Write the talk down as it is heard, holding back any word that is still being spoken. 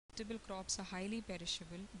vegetable crops are highly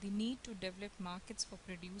perishable, the need to develop markets for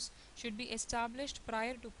produce should be established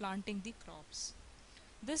prior to planting the crops.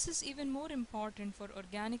 This is even more important for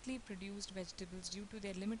organically produced vegetables due to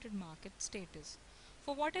their limited market status.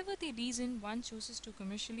 For whatever the reason one chooses to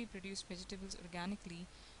commercially produce vegetables organically,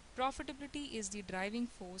 profitability is the driving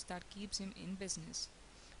force that keeps him in business.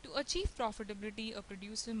 To achieve profitability, a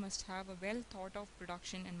producer must have a well thought of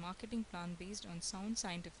production and marketing plan based on sound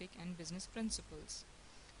scientific and business principles.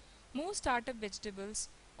 Most startup vegetables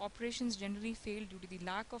operations generally fail due to the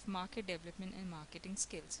lack of market development and marketing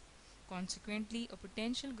skills. Consequently, a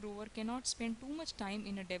potential grower cannot spend too much time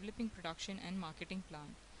in a developing production and marketing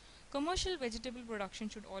plan. Commercial vegetable production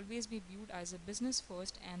should always be viewed as a business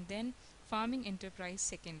first and then farming enterprise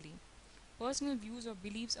secondly. Personal views or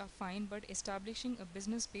beliefs are fine, but establishing a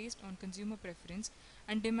business based on consumer preference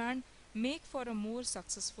and demand make for a more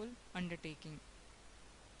successful undertaking.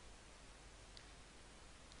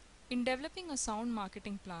 In developing a sound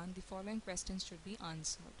marketing plan, the following questions should be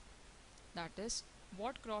answered. That is,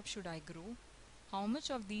 what crops should I grow? How much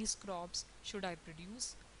of these crops should I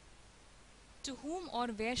produce? To whom or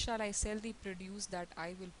where shall I sell the produce that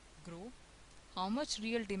I will grow? How much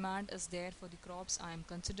real demand is there for the crops I am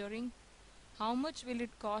considering? How much will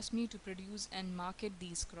it cost me to produce and market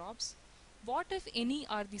these crops? What, if any,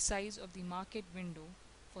 are the size of the market window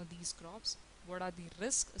for these crops? What are the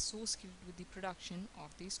risks associated with the production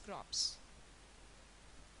of these crops?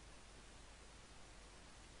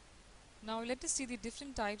 Now let us see the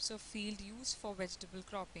different types of field used for vegetable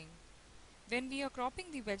cropping. When we are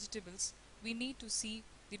cropping the vegetables, we need to see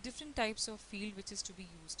the different types of field which is to be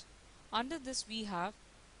used. Under this we have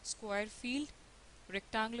square field,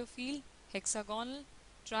 rectangular field, hexagonal,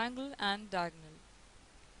 triangle and diagonal.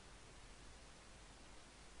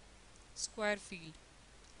 Square field.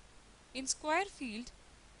 In square field,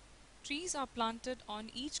 trees are planted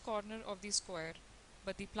on each corner of the square,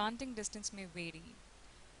 but the planting distance may vary.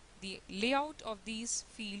 The layout of these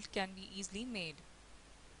fields can be easily made.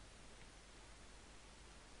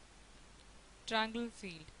 Triangle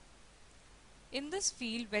field. In this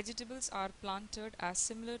field, vegetables are planted as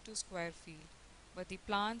similar to square field, but the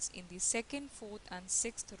plants in the second, fourth and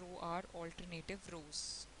sixth row are alternative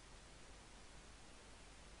rows.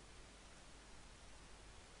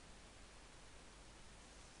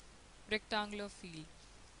 Rectangular field.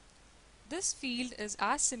 This field is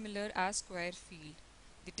as similar as square field.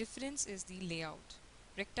 The difference is the layout.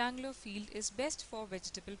 Rectangular field is best for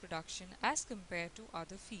vegetable production as compared to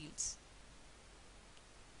other fields.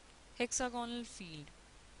 Hexagonal field.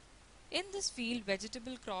 In this field,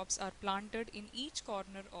 vegetable crops are planted in each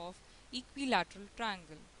corner of equilateral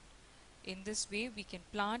triangle. In this way, we can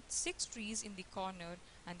plant 6 trees in the corner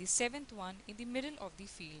and the 7th one in the middle of the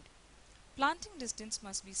field. Planting distance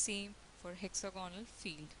must be same for hexagonal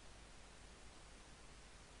field.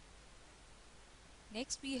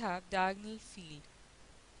 Next we have diagonal field.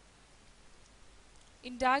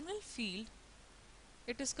 In diagonal field,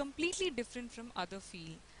 it is completely different from other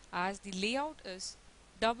field as the layout is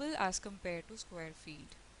double as compared to square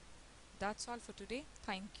field. That's all for today.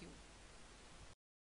 Thank you.